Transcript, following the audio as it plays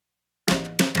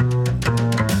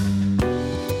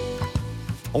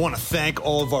I want to thank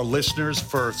all of our listeners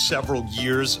for several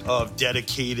years of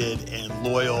dedicated and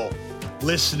loyal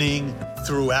listening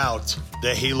throughout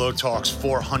the Halo Talks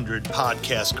 400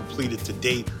 podcast completed to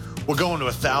date. We're going to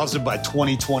 1,000 by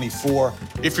 2024.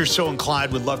 If you're so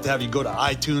inclined, we'd love to have you go to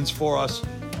iTunes for us,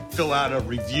 fill out a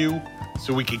review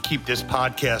so we can keep this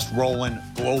podcast rolling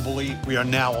globally. We are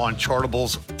now on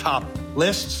Chartable's top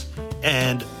lists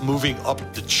and moving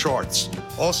up the charts.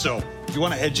 Also, if you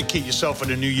want to educate yourself in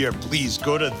the new year, please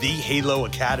go to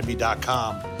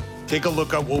thehaloacademy.com. Take a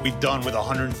look at what we've done with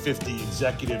 150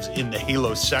 executives in the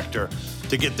Halo sector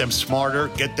to get them smarter,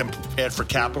 get them prepared for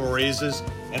capital raises,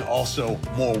 and also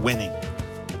more winning.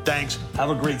 Thanks. Have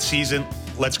a great season.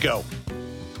 Let's go.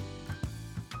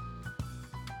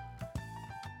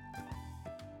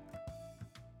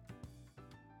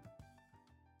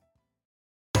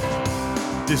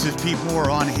 This is Pete Moore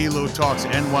on Halo Talks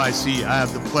NYC. I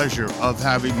have the pleasure of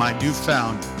having my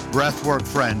newfound breathwork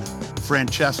friend,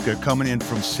 Francesca, coming in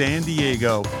from San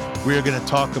Diego. We are going to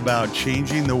talk about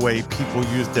changing the way people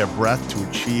use their breath to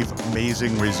achieve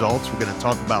amazing results. We're going to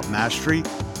talk about mastery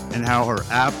and how her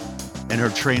app and her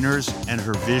trainers and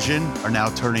her vision are now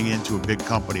turning into a big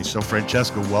company. So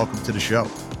Francesca, welcome to the show.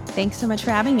 Thanks so much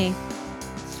for having me.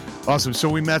 Awesome. So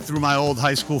we met through my old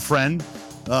high school friend.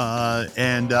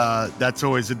 And that's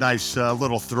always a nice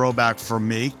little throwback for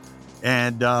me.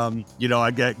 And,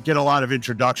 I get a lot of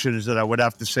introductions that I would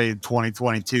have to say in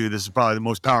 2022. This is probably the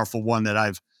most powerful one that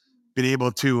I've been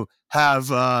able to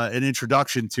have an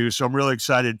introduction to. So I'm really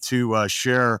excited to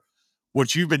share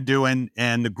what you've been doing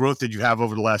and the growth that you have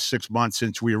over the last 6 months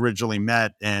since we originally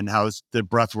met, and how the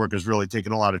breathwork has really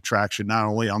taken a lot of traction, not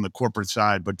only on the corporate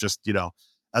side, but just,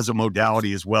 as a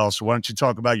modality as well. So why don't you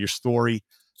talk about your story,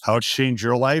 how it's changed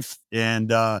your life,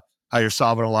 and how you're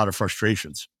solving a lot of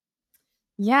frustrations.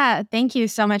 Yeah, thank you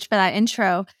so much for that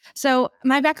intro. So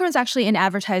my background is actually in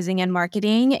advertising and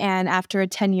marketing. And after a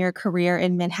 10-year career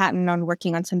in Manhattan on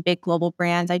working on some big global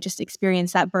brands, I just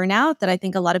experienced that burnout that I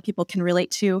think a lot of people can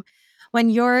relate to. When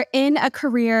you're in a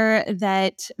career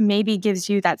that maybe gives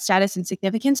you that status and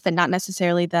significance, but not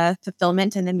necessarily the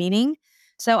fulfillment and the meaning.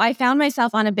 So I found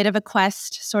myself on a bit of a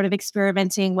quest, sort of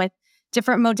experimenting with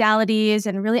different modalities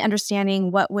and really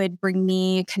understanding what would bring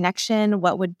me connection,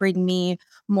 what would bring me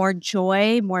more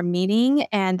joy, more meaning.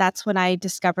 And that's when I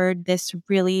discovered this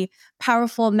really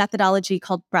powerful methodology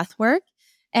called breathwork.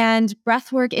 And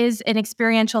breathwork is an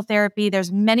experiential therapy.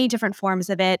 There's many different forms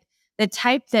of it. The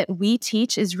type that we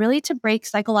teach is really to break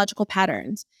psychological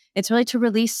patterns. It's really to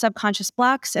release subconscious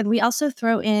blocks. And we also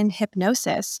throw in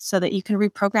hypnosis so that you can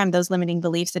reprogram those limiting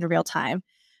beliefs in real time.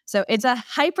 So it's a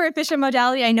hyper efficient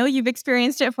modality. I know you've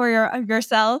experienced it for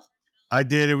yourself. I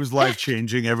did. It was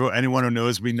life-changing. Anyone who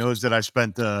knows me knows that I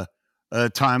spent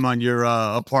time on your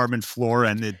apartment floor,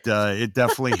 and it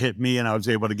definitely hit me, and I was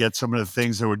able to get some of the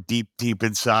things that were deep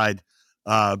inside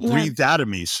breathed out of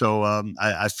me. So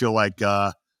I feel like,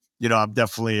 I'm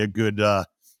definitely a good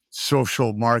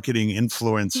social marketing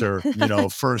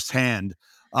influencer, firsthand.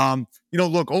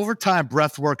 Look, over time,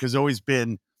 breath work has always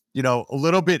been, a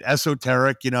little bit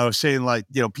esoteric, saying like,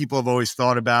 people have always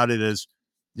thought about it as,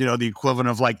 the equivalent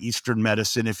of like Eastern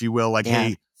medicine, if you will, like,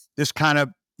 hey, this kind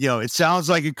of, it sounds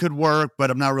like it could work, but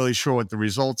I'm not really sure what the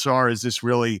results are. Is this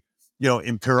really,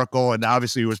 empirical? And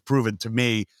obviously it was proven to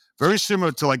me very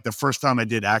similar to like the first time I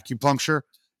did acupuncture.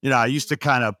 I used to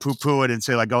kind of poo-poo it and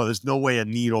say like, oh, there's no way a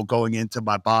needle going into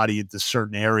my body into a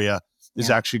certain area is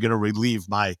actually going to relieve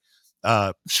my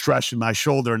stress in my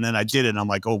shoulder. And then I did it and I'm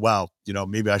like, oh, wow,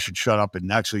 maybe I should shut up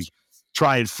and actually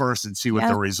try it first and see what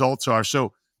the results are.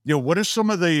 So, what are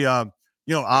some of the,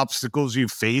 obstacles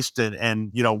you've faced,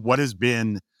 and what has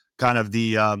been kind of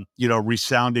the,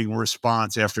 resounding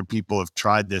response after people have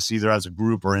tried this, either as a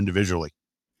group or individually?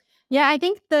 Yeah, I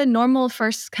think the normal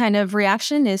first kind of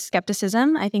reaction is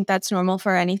skepticism. I think that's normal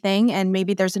for anything. And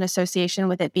maybe there's an association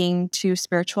with it being too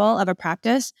spiritual of a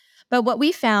practice. But what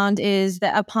we found is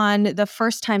that upon the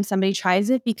first time somebody tries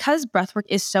it, because breathwork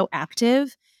is so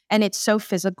active and it's so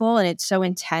physical and it's so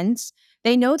intense,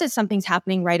 they know that something's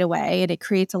happening right away. And it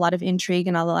creates a lot of intrigue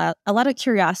and a lot of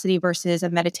curiosity versus a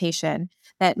meditation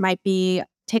that might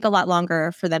take a lot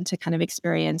longer for them to kind of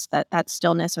experience that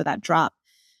stillness or that drop.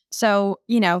 So,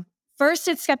 first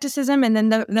it's skepticism. And then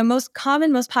the most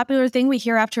common, most popular thing we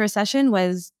hear after a session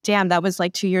was, damn, that was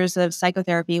like 2 years of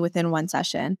psychotherapy within one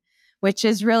session, which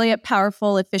is really a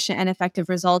powerful, efficient, and effective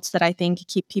results that I think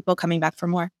keep people coming back for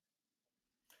more.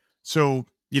 So,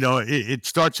 it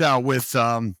starts out with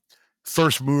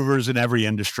first movers in every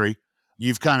industry.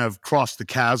 You've kind of crossed the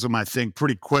chasm, I think,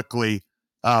 pretty quickly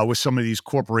with some of these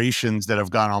corporations that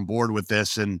have gone on board with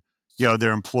this, and,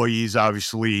 their employees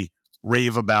obviously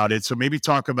rave about it. So maybe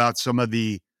talk about some of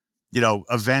the,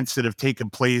 events that have taken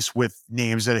place with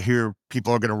names that here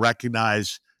people are going to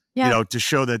recognize, Yeah. to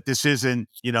show that this isn't,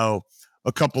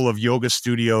 a couple of yoga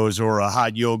studios or a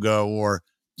hot yoga or,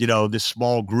 this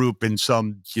small group in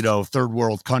some, third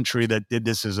world country that did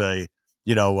this as a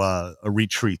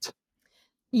retreat.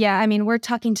 Yeah, I mean, we're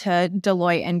talking to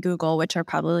Deloitte and Google, which are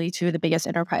probably two of the biggest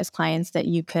enterprise clients that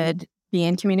you could be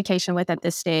in communication with at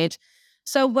this stage.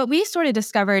 So, what we sort of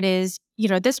discovered is,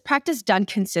 this practice done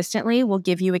consistently will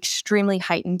give you extremely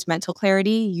heightened mental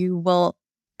clarity. You will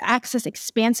access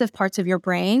expansive parts of your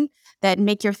brain that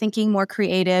make your thinking more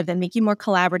creative, that make you more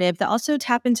collaborative, that also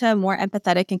tap into a more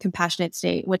empathetic and compassionate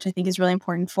state, which I think is really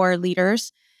important for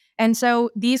leaders. And so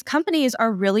these companies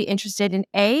are really interested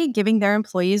in giving their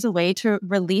employees a way to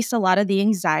release a lot of the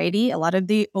anxiety, a lot of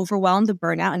the overwhelm, the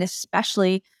burnout, and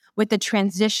especially with the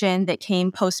transition that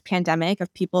came post pandemic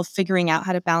of people figuring out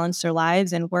how to balance their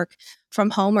lives and work from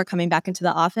home or coming back into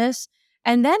the office.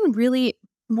 And then really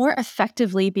more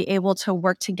effectively be able to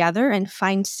work together and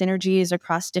find synergies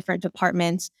across different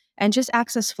departments and just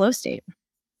access flow state.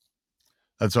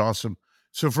 That's awesome.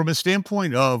 So from a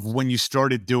standpoint of when you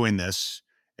started doing this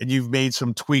and you've made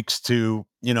some tweaks to,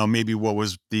 maybe what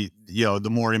was the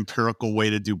more empirical way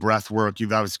to do breath work,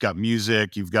 you've obviously got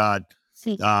music, you've got,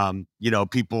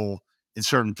 people in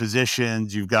certain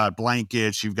positions, you've got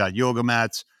blankets, you've got yoga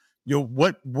mats.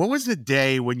 What was the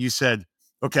day when you said,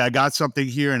 okay, I got something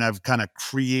here and I've kind of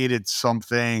created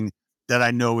something that I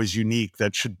know is unique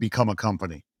that should become a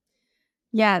company?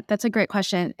 Yeah, that's a great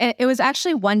question. It was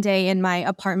actually one day in my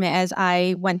apartment as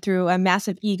I went through a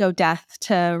massive ego death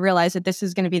to realize that this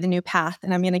is going to be the new path.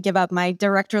 And I'm going to give up my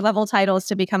director level titles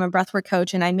to become a breathwork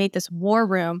coach. And I made this war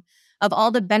room of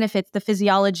all the benefits, the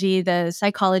physiology, the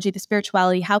psychology, the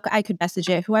spirituality, how I could message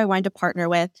it, who I wanted to partner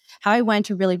with, how I wanted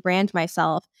to really brand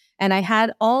myself. And I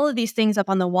had all of these things up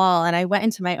on the wall, and I went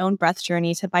into my own breath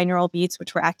journey to binaural beats,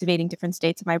 which were activating different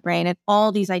states of my brain. And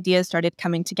all these ideas started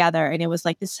coming together. And it was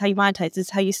like, this is how you monetize, this is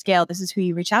how you scale, this is who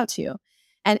you reach out to.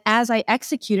 And as I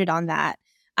executed on that,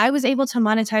 I was able to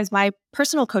monetize my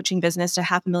personal coaching business to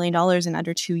 $500,000 in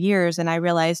under 2 years. And I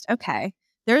realized, okay,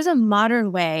 there's a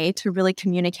modern way to really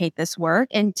communicate this work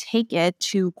and take it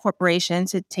to corporations,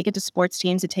 to take it to sports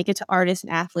teams, to take it to artists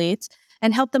and athletes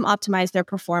and help them optimize their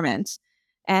performance.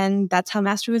 And that's how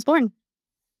Mastery was born.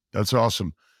 That's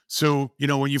awesome. So,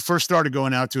 when you first started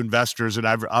going out to investors, and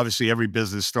obviously every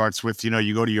business starts with,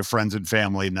 you go to your friends and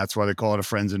family, and that's why they call it a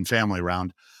friends and family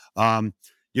round. Um,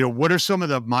 what are some of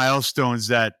the milestones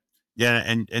that, yeah,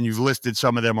 and you've listed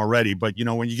some of them already, but,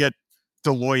 when you get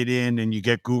Deloitte in and you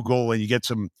get Google and you get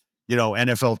some,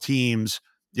 NFL teams,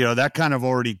 that kind of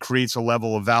already creates a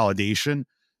level of validation.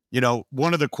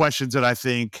 One of the questions that I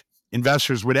think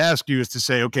investors would ask you is to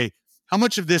say, okay, how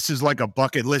much of this is like a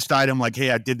bucket list item? Like,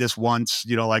 hey, I did this once,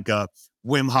 like a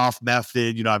Wim Hof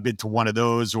method, I've been to one of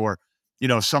those, or,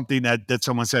 something that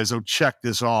someone says, oh, check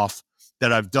this off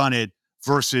that I've done it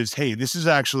versus, hey, this is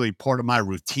actually part of my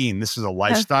routine. This is a Yeah.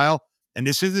 lifestyle. And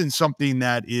this isn't something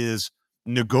that is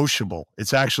negotiable.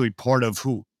 It's actually part of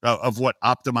of what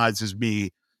optimizes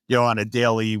me, on a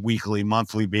daily, weekly,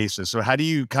 monthly basis. So how do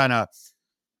you kind of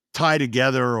tie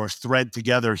together or thread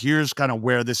together? Here's kind of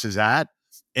where this is at.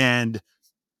 And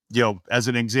as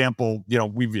an example,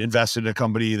 we've invested in a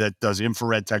company that does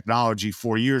infrared technology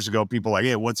 4 years ago. People are like,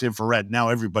 hey, what's infrared? Now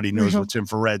everybody knows what's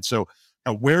infrared. So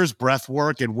where's breath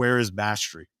work and where is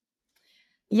mastery?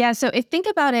 Yeah. So if think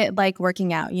about it like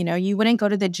working out, you wouldn't go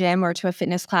to the gym or to a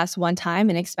fitness class one time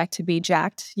and expect to be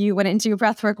jacked. You wouldn't do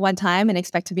breath work one time and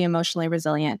expect to be emotionally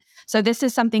resilient. So this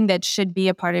is something that should be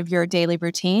a part of your daily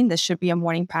routine. This should be a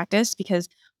morning practice because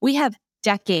we have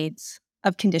decades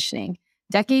of conditioning,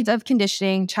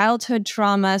 childhood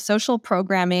trauma, social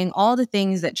programming, all the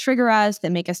things that trigger us,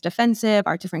 that make us defensive,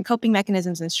 our different coping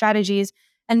mechanisms and strategies.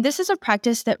 And this is a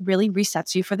practice that really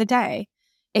resets you for the day.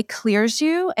 It clears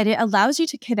you and it allows you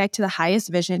to connect to the highest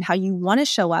vision, how you want to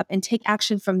show up and take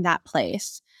action from that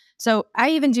place. So I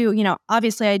even do,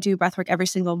 obviously I do breathwork every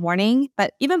single morning,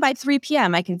 but even by 3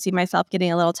 p.m., I can see myself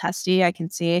getting a little testy. I can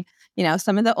see,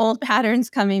 some of the old patterns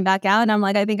coming back out. And I'm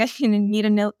like, I think I need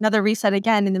another reset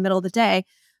again in the middle of the day.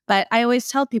 But I always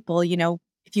tell people,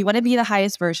 if you want to be the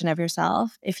highest version of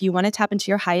yourself, if you want to tap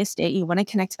into your highest state, you want to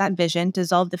connect to that vision,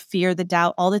 dissolve the fear, the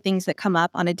doubt, all the things that come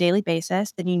up on a daily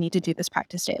basis, then you need to do this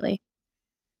practice daily.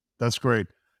 That's great.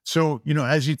 So,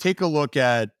 as you take a look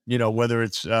at, whether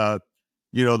it's,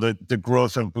 the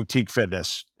growth of boutique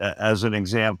fitness as an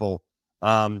example,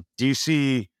 do you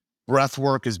see breath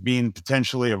work as being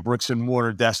potentially a bricks and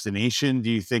mortar destination? Do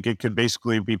you think it could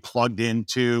basically be plugged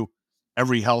into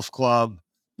every health club,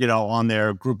 on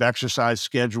their group exercise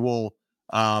schedule.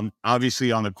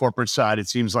 Obviously, on the corporate side, it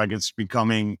seems like it's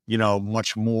becoming,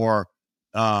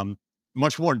 um,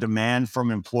 much more demand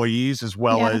from employees, as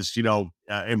well Yeah. as,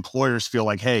 employers feel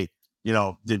like, hey,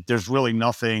 there's really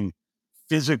nothing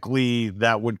physically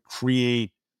that would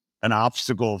create an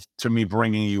obstacle to me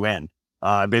bringing you in.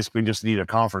 I basically just need a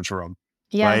conference room,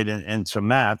 Yeah. right? And some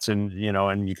mats, and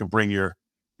you can bring your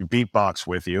beatbox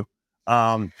with you.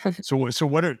 So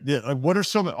what are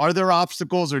are there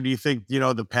obstacles, or do you think,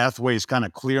 the pathway is kind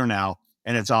of clear now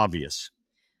and it's obvious?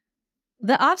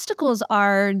 The obstacles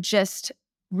are just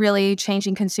really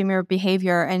changing consumer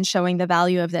behavior and showing the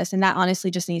value of this. And that honestly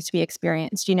just needs to be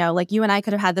experienced. Like you and I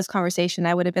could have had this conversation.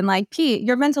 I would have been like, Pete,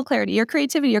 your mental clarity, your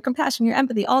creativity, your compassion, your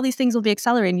empathy, all these things will be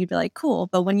accelerated. And you'd be like, cool.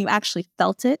 But when you actually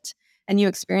felt it and you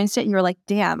experienced it, you were like,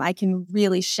 damn, I can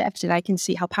really shift and I can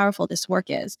see how powerful this work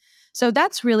is. So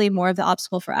that's really more of the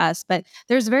obstacle for us. But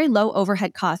there's very low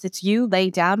overhead costs. It's you lay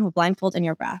down with blindfold in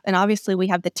your breath. And obviously, we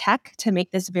have the tech to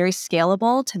make this very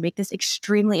scalable, to make this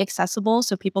extremely accessible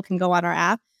so people can go on our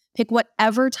app, pick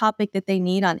whatever topic that they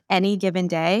need on any given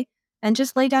day, and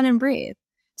just lay down and breathe.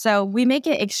 So we make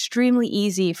it extremely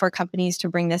easy for companies to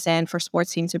bring this in, for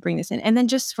sports teams to bring this in, and then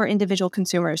just for individual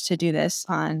consumers to do this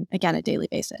on, again, a daily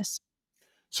basis.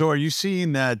 So are you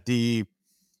seeing that the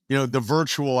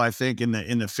virtual, I think, in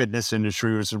the fitness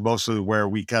industry, which is mostly where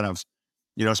we kind of,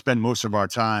 spend most of our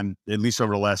time, at least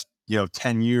over the last,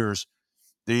 10 years,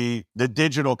 the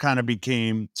digital kind of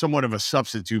became somewhat of a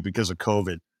substitute because of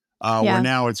COVID, where Yeah.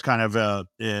 now it's kind of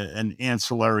an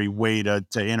ancillary way to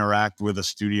interact with a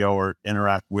studio or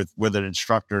interact with an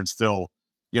instructor and still,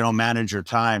 manage your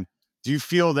time. Do you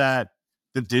feel that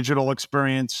the digital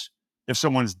experience, if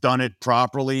someone's done it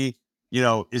properly,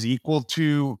 is equal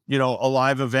to, a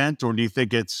live event, or do you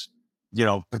think it's,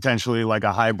 potentially like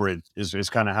a hybrid is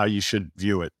kind of how you should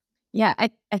view it? Yeah,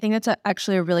 I think that's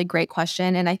actually a really great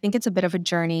question. And I think it's a bit of a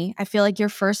journey. I feel like your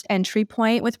first entry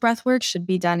point with breathwork should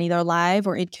be done either live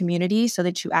or in community so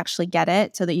that you actually get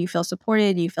it, so that you feel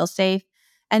supported, you feel safe.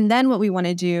 And then what we want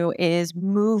to do is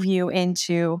move you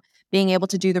into being able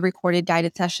to do the recorded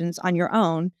guided sessions on your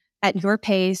own at your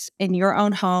pace in your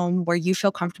own home where you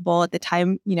feel comfortable at the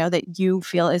time, that you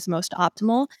feel is most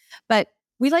optimal. But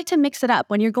we like to mix it up.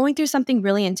 When you're going through something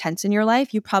really intense in your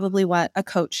life, you probably want a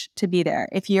coach to be there.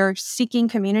 If you're seeking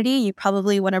community, you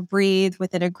probably want to breathe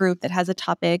within a group that has a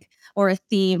topic or a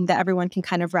theme that everyone can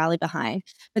kind of rally behind.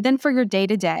 But then for your day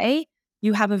to day,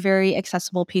 you have a very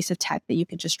accessible piece of tech that you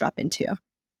can just drop into.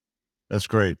 That's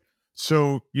great.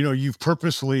 So, you've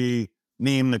purposely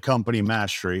named the company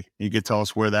Mastery. You could tell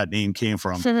us where that name came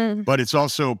from, but it's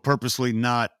also purposely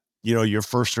not, your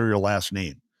first or your last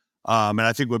name. And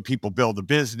I think when people build a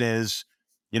business,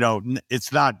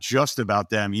 it's not just about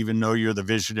them, even though you're the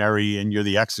visionary and you're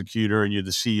the executor and you're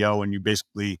the CEO and you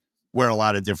basically wear a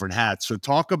lot of different hats. So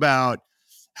talk about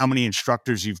how many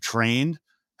instructors you've trained,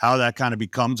 how that kind of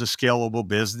becomes a scalable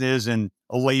business, and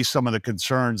allay some of the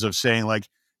concerns of saying like,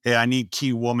 hey, I need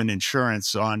key woman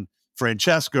insurance on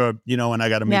Francesca, and I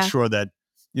got to make Yeah. sure that,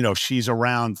 she's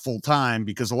around full time,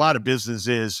 because a lot of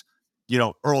businesses,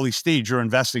 early stage, you're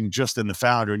investing just in the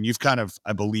founder. And you've kind of,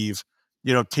 I believe,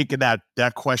 taken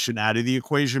that question out of the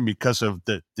equation because of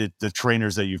the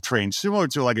trainers that you've trained, similar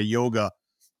to like a yoga,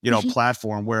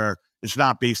 platform where it's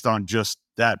not based on just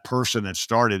that person that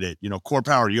started it. Core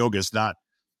power yoga is not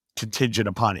contingent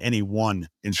upon any one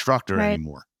instructor Right.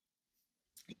 anymore.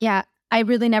 Yeah, I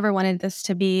really never wanted this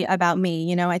to be about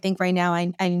me. I think right now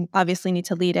I obviously need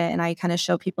to lead it and I kind of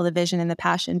show people the vision and the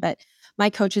passion, but my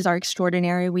coaches are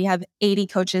extraordinary. We have 80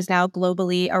 coaches now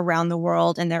globally around the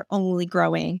world, and they're only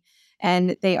growing.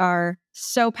 And they are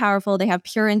so powerful. They have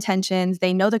pure intentions.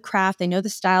 They know the craft, they know the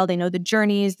style, they know the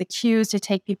journeys, the cues to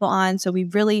take people on. So we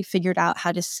really figured out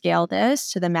how to scale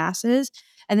this to the masses.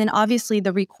 And then obviously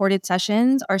the recorded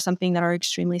sessions are something that are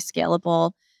extremely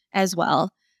scalable as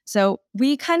well. So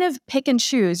we kind of pick and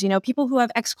choose, people who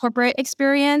have ex corporate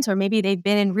experience, or maybe they've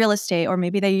been in real estate, or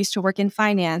maybe they used to work in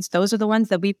finance. Those are the ones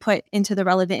that we put into the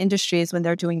relevant industries when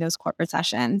they're doing those corporate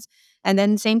sessions. And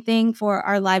then same thing for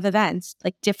our live events.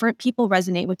 Like different people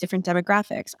resonate with different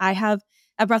demographics. I have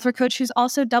a breathwork coach who's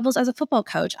also doubles as a football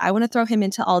coach. I want to throw him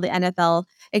into all the NFL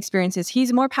experiences.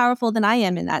 He's more powerful than I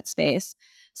am in that space.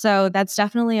 So that's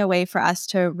definitely a way for us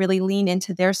to really lean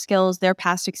into their skills, their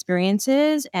past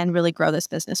experiences, and really grow this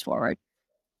business forward.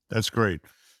 That's great.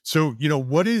 So,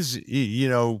 what is,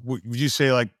 would you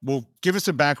say like, well, give us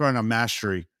a background on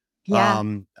mastery. Yeah.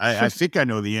 I think I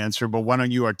know the answer, but why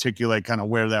don't you articulate kind of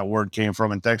where that word came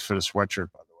from? And thanks for the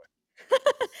sweatshirt, by the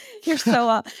way. You're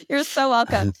so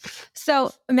welcome.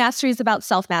 So mastery is about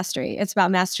self-mastery. It's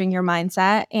about mastering your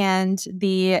mindset. And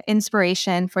the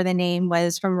inspiration for the name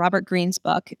was from Robert Greene's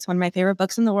book. It's one of my favorite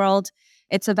books in the world.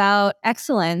 It's about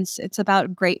excellence. It's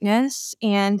about greatness.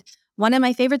 And one of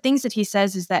my favorite things that he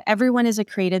says is that everyone is a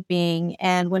creative being.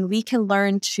 And when we can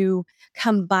learn to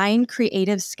combine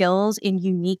creative skills in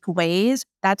unique ways,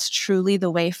 that's truly the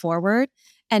way forward.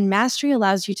 And mastery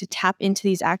allows you to tap into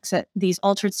these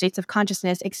altered states of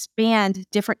consciousness, expand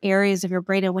different areas of your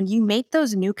brain. And when you make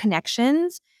those new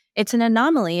connections, it's an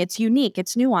anomaly, it's unique,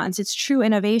 it's nuanced, it's true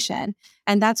innovation.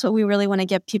 And that's what we really want to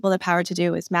give people the power to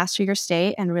do is master your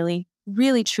state and really,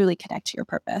 really, truly connect to your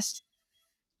purpose.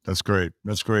 That's great.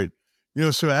 That's great.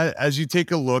 So as you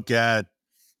take a look at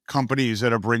companies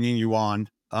that are bringing you on,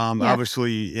 Yeah.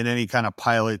 obviously in any kind of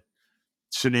pilot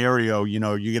scenario, you're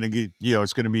going to get,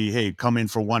 it's going to be, hey, come in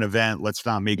for one event. Let's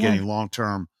not make any Yeah.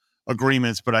 long-term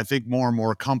agreements. But I think more and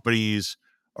more companies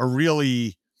are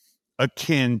really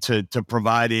akin to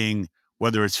providing,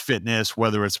 whether it's fitness,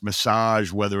 whether it's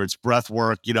massage, whether it's breath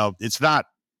work, it's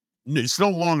no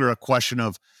longer a question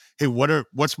of, hey,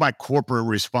 what's my corporate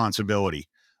responsibility?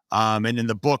 And in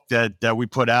the book that we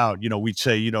put out, we'd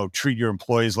say, treat your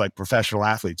employees like professional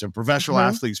athletes. And professional Mhm.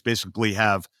 athletes basically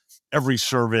have every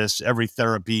service, every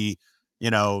therapy,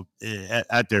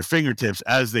 at their fingertips,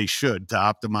 as they should, to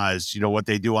optimize, what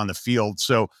they do on the field.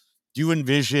 So do you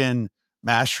envision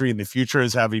mastery in the future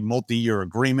as having multi-year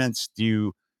agreements?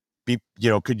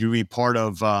 Could you be part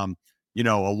of a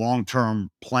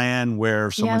long-term plan where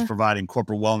someone's Yeah. providing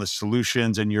corporate wellness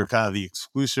solutions and you're kind of the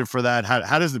exclusive for that?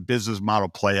 How does the business model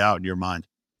play out in your mind?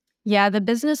 Yeah, the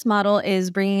business model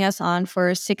is bringing us on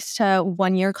for 6 to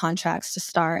 1 year contracts to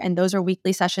start. And those are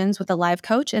weekly sessions with a live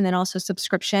coach and then also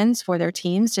subscriptions for their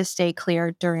teams to stay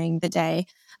clear during the day,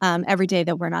 every day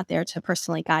that we're not there to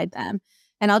personally guide them.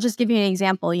 And I'll just give you an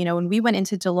example. When we went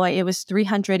into Deloitte, it was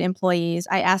 300 employees.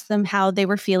 I asked them how they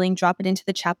were feeling, drop it into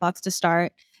the chat box to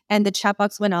start. And the chat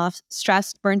box went off,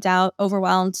 stressed, burnt out,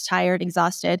 overwhelmed, tired,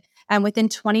 exhausted. And within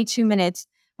 22 minutes,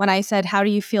 when I said, how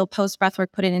do you feel post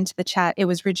breathwork, put it into the chat, it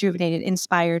was rejuvenated,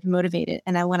 inspired, motivated.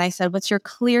 And when I said, what's your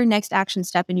clear next action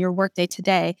step in your workday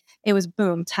today? It was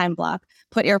boom, time block,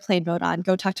 put airplane mode on,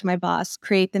 go talk to my boss,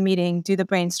 create the meeting, do the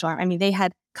brainstorm. I mean, they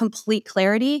had complete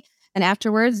clarity. And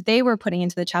afterwards, they were putting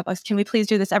into the chat box, can we please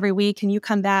do this every week? Can you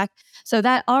come back? So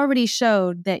that already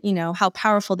showed that, how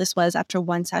powerful this was after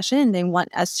one session. They want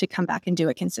us to come back and do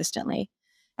it consistently.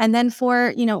 And then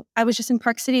I was just in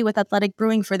Park City with Athletic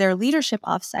Brewing for their leadership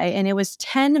offsite, and it was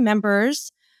 10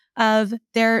 members of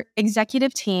their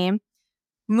executive team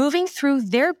moving through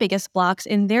their biggest blocks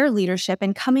in their leadership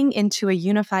and coming into a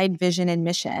unified vision and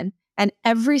mission. And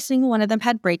every single one of them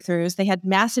had breakthroughs. They had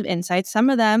massive insights. Some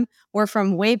of them were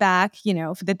from way back,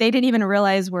 that they didn't even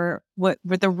realize were what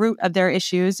were the root of their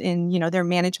issues in, their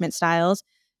management styles.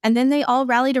 And then they all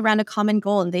rallied around a common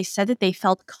goal and they said that they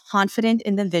felt confident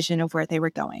in the vision of where they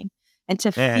were going. And to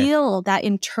Eh, feel that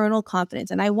internal confidence.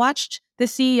 And I watched the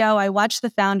CEO, I watched the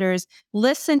founders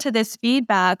listen to this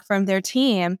feedback from their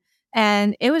team.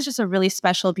 And it was just a really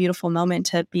special, beautiful moment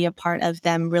to be a part of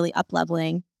them really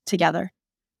up-leveling together.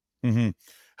 mhm.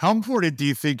 How important do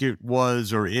you think it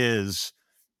was or is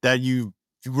that you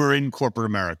were in corporate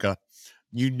America?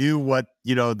 You knew what,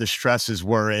 the stresses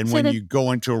were. And So when that, you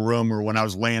go into a room or when I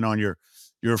was laying on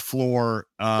your floor,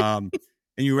 and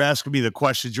you were asking me the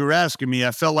questions you were asking me,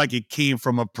 I felt like it came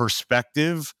from a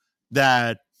perspective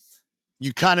that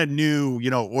you kind of knew,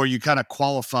 or you kind of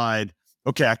qualified,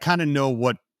 okay, I kind of know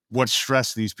what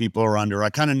stress these people are under.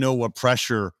 I kind of know what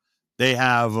pressure they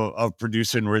have of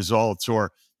producing results.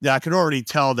 Or yeah, I could already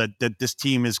tell that this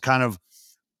team is kind of,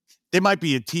 they might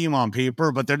be a team on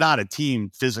paper, but they're not a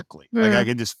team physically. Like I mm,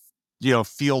 can just,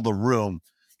 feel the room.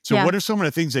 So yeah, what are some of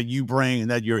the things that you bring and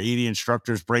that your 80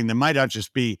 instructors bring that might not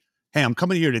just be, hey, I'm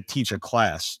coming here to teach a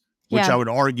class, which yeah, I would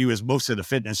argue is most of the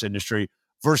fitness industry,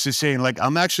 versus saying like,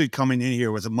 I'm actually coming in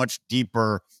here with a much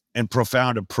deeper and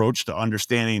profound approach to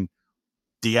understanding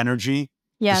the energy,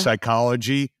 the yeah.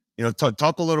 psychology.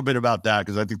 Talk a little bit about that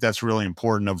because I think that's really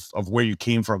important of where you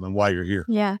came from and why you're here.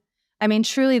 Yeah. I mean,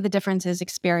 truly the difference is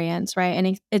experience, right?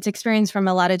 And it's experience from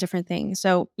a lot of different things.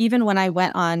 So even when I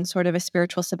went on sort of a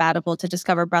spiritual sabbatical to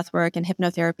discover breathwork and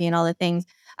hypnotherapy and all the things,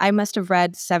 I must have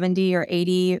read 70 or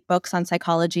 80 books on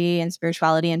psychology and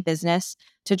spirituality and business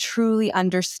to truly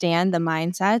understand the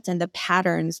mindsets and the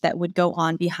patterns that would go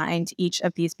on behind each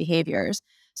of these behaviors.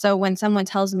 So when someone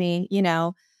tells me,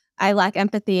 I lack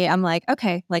empathy, I'm like,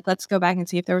 okay, like let's go back and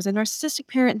see if there was a narcissistic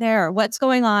parent there or what's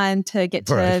going on to get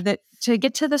Right.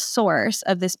 to the source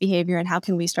of this behavior and how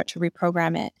can we start to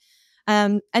reprogram it.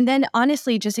 And then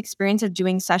honestly, just experience of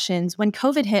doing sessions. When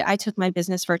COVID hit, I took my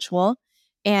business virtual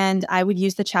and I would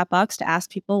use the chat box to ask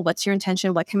people, what's your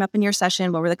intention? What came up in your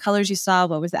session? What were the colors you saw?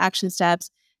 What was the action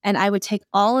steps? And I would take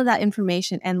all of that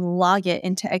information and log it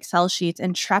into Excel sheets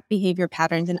and track behavior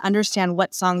patterns and understand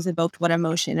what songs evoked what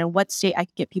emotion and what state I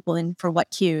could get people in for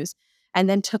what cues. And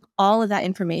then took all of that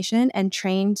information and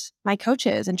trained my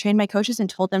coaches and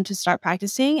told them to start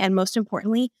practicing. And most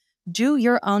importantly, do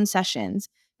your own sessions.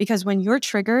 Because when you're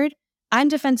triggered, I'm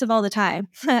defensive all the time.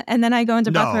 And then I go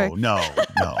into breathwork No.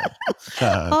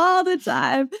 all the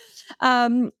time.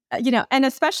 And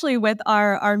especially with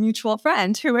our mutual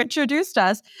friend who introduced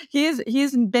us, he's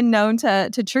been known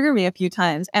to trigger me a few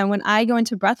times. And when I go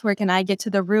into breathwork and I get to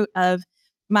the root of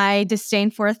my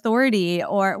disdain for authority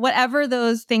or whatever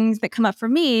those things that come up for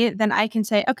me, then I can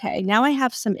say, okay, now I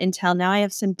have some intel. Now I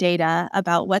have some data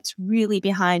about what's really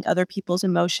behind other people's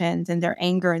emotions and their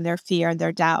anger and their fear and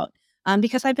their doubt,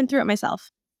 because I've been through it myself.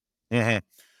 Do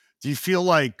you feel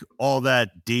like all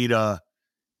that data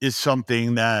is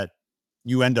something that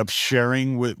you end up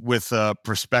sharing with a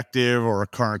prospective or a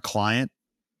current client?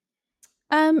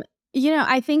 Um,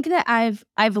 I think that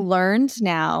I've learned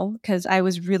now because I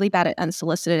was really bad at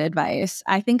unsolicited advice.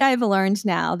 I think I've learned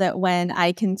now that when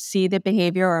I can see the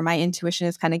behavior or my intuition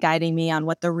is kind of guiding me on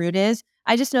what the root is,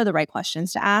 I just know the right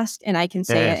questions to ask and I can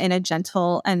say Yeah. it in a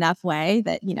gentle enough way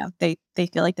that, they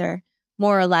feel like they're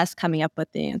more or less coming up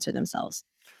with the answer themselves.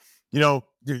 And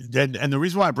the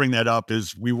reason why I bring that up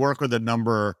is we work with a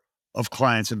number of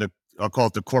clients in I'll call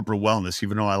it the corporate wellness,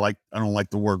 even though I don't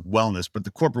like the word wellness, but the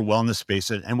corporate wellness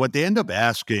space. And what they end up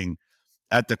asking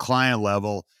at the client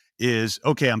level is,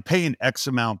 okay, I'm paying X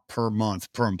amount per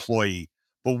month per employee,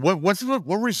 but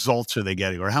what results are they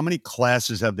getting, or how many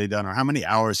classes have they done, or how many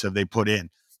hours have they put in?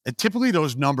 And typically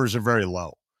those numbers are very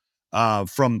low,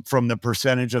 from the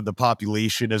percentage of the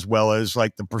population, as well as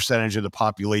like the percentage of the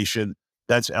population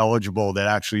that's eligible that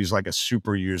actually is like a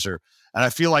super user. And I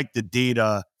feel like the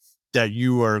data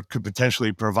that could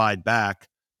potentially provide back,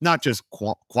 not just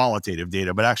qualitative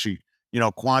data, but actually,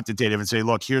 quantitative, and say,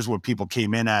 look, here's what people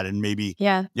came in at, and maybe,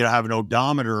 Yeah. have an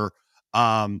odometer,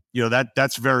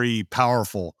 that's very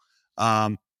powerful.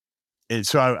 And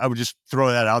so I would just throw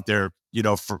that out there,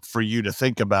 for you to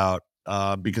think about,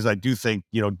 because I do think,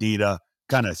 data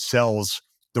kind of sells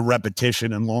the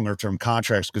repetition and longer term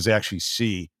contracts because they actually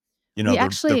see, We the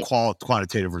actually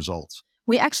quantitative results.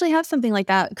 We actually have something like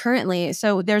that currently.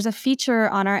 So there's a feature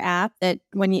on our app that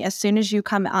as soon as you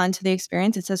come onto the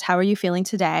experience, it says, how are you feeling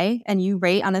today? And you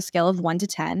rate on a scale of 1 to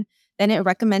 10. Then it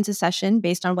recommends a session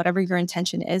based on whatever your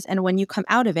intention is. And when you come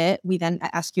out of it, we then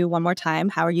ask you one more time,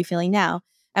 how are you feeling now?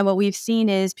 And what we've seen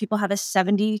is people have a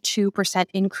 72%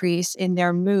 increase in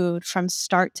their mood from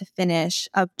start to finish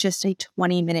of just a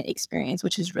 20-minute experience,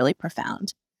 which is really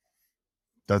profound.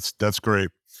 That's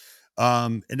great.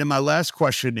 And then my last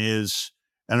question is,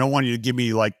 and I don't want you to give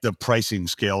me like the pricing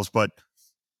scales, but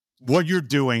what you're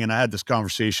doing, and I had this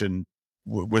conversation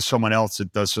with someone else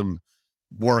that does some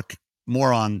work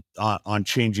more on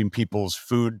changing people's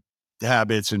food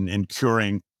habits and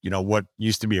curing, what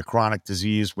used to be a chronic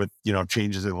disease with,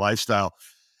 changes in lifestyle.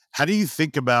 How do you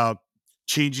think about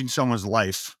changing someone's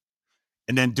life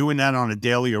and then doing that on a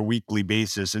daily or weekly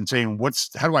basis and saying,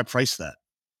 how do I price that?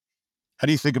 How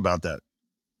do you think about that?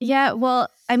 Yeah, well,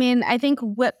 I mean, I think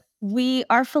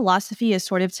our philosophy is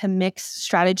sort of to mix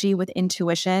strategy with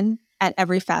intuition at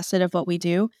every facet of what we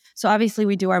do. So obviously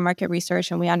we do our market research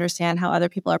and we understand how other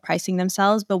people are pricing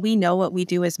themselves, but we know what we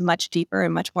do is much deeper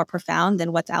and much more profound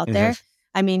than what's out there.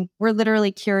 I mean, we're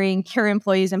literally curing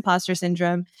employees' imposter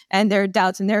syndrome and their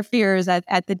doubts and their fears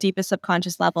at the deepest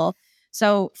subconscious level.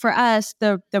 So for us,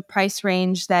 the price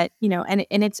range that, and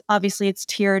it's obviously it's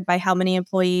tiered by how many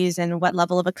employees and what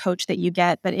level of a coach that you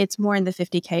get, but it's more in the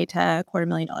 $50K to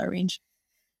 $250,000 range.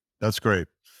 That's great.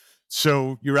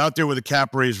 So you're out there with a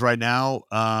cap raise right now.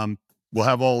 We'll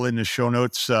have all in the show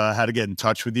notes, how to get in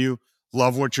touch with you.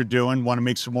 Love what you're doing. Want to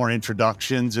make some more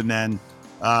introductions. And then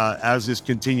as this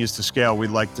continues to scale, we'd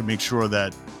like to make sure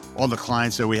that all the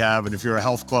clients that we have, and if you're a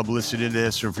health club listed in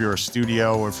this, or if you're a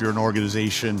studio, or if you're an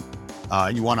organization,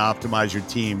 you want to optimize your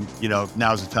team,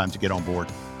 now's the time to get on board.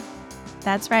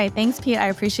 That's right. Thanks, Pete. I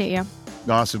appreciate you.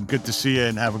 Awesome. Good to see you,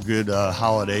 and have a good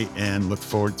holiday, and look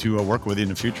forward to working with you in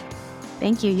the future.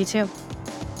 Thank you. You too.